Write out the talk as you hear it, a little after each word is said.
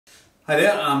Hi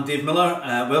there, I'm Dave Miller.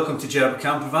 Welcome to Jerba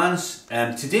Campervans.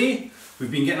 Today we've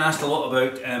been getting asked a lot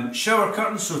about shower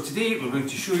curtains, so today we're going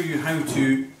to show you how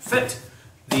to fit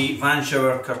the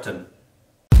Vanshower curtain.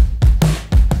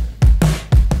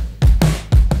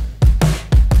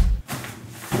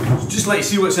 So just like to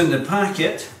see what's in the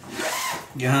packet.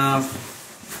 You have,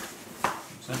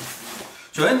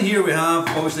 so in here we have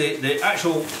obviously the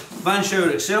actual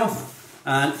Vanshower itself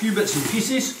and a few bits and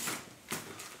pieces.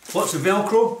 Lots of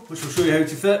Velcro, which will show you how to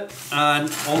fit, and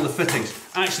all the fittings.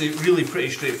 Actually really pretty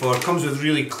straightforward, comes with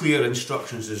really clear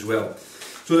instructions as well.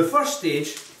 So the first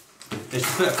stage is to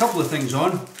fit a couple of things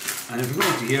on, and if we go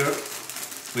into here,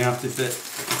 we have to fit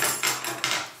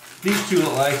these two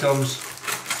little items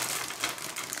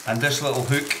and this little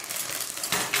hook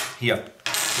here.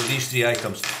 So these three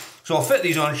items. So I'll fit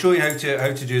these on, show you how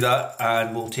to do that,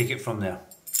 and we'll take it from there.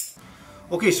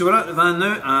 Okay, so we're at the van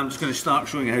now. I'm just going to start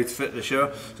showing you how to fit the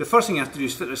shower. So the first thing you have to do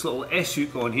is fit this little S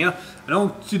hook on here,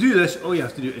 and to do this, all you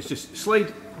have to do is just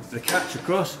slide the catch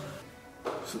across,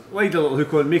 slide the little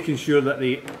hook on, making sure that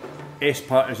the S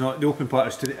part is not, the open part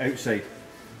is to the outside.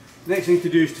 Next thing to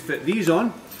do is to fit these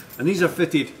on, and these are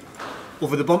fitted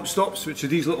over the bump stops, which are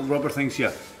these little rubber things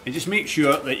here. And just make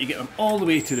sure that you get them all the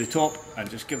way to the top, and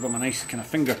just give them a nice kind of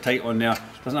finger tight on there.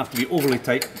 It doesn't have to be overly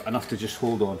tight, but enough to just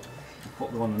hold on.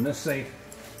 Pop the one on this side.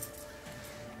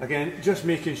 Again, just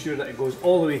making sure that it goes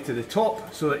all the way to the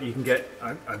top so that you can get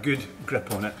a good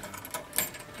grip on it.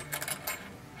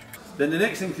 Then the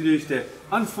next thing to do is to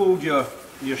unfold your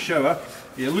shower.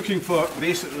 You're looking for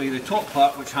basically the top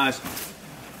part, which has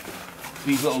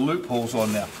these little loopholes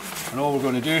on there. And all we're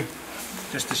going to do,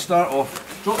 just to start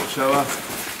off, drop the shower,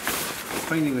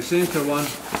 finding the centre one,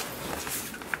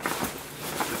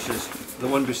 which is the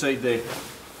one beside the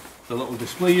little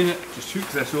display unit. Just hook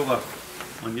this over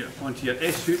onto your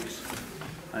S hooks,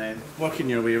 and then working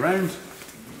your way around,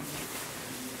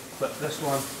 flip this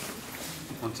one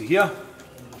onto here,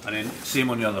 and then same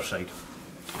on the other side.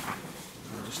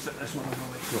 So just fit this one over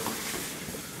like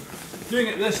so. Doing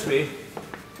it this way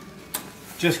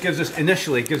just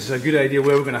initially gives us a good idea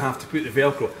where we're going to have to put the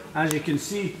Velcro. As you can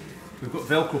see, we've got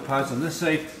Velcro pads on this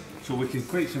side, so we can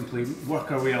quite simply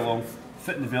work our way along,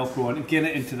 fitting the Velcro on and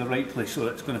getting it into the right place so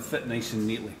that it's going to fit nice and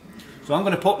neatly. So I'm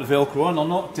going to pop the Velcro on. I'll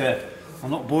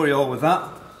not bore you all with that,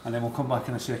 and then we'll come back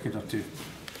in a second or two.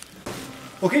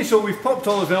 Okay, so we've popped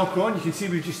all the Velcro on. You can see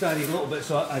we've just added a little bit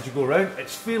so as you go around.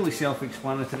 It's fairly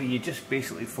self-explanatory. You just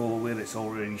basically follow where it's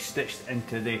already stitched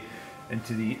into the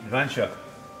Vanshower.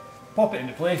 Pop it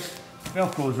into place.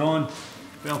 Velcro's on.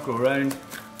 Velcro around.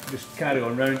 Just carry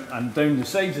on round and down the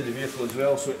sides of the vehicle as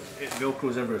well, so it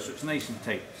Velcros everywhere, so it's nice and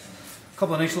tight. A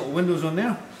couple of nice little windows on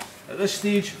there. At this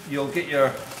stage, you'll get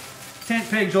your tent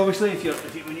pegs, obviously,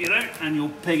 when you're out, and you'll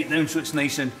peg it down so it's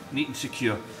nice and neat and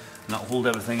secure, and that'll hold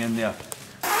everything in there.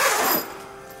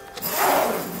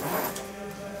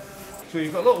 So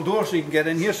you've got a little door so you can get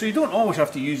in here, so you don't always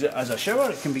have to use it as a shower.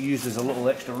 It can be used as a little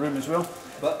extra room as well,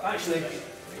 but actually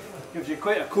gives you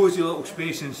quite a cosy little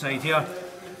space inside here.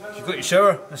 You've got your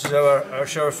shower. This is our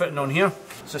shower fitting on here.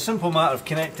 It's a simple matter of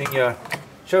connecting your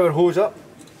shower hose up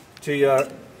to your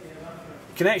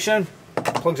connection.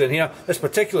 Plugs in here. This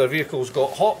particular vehicle's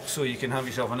got hot, so you can have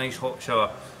yourself a nice hot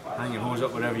shower. Hang your hose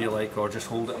up wherever you like, or just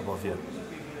hold it above you.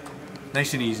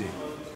 Nice and easy.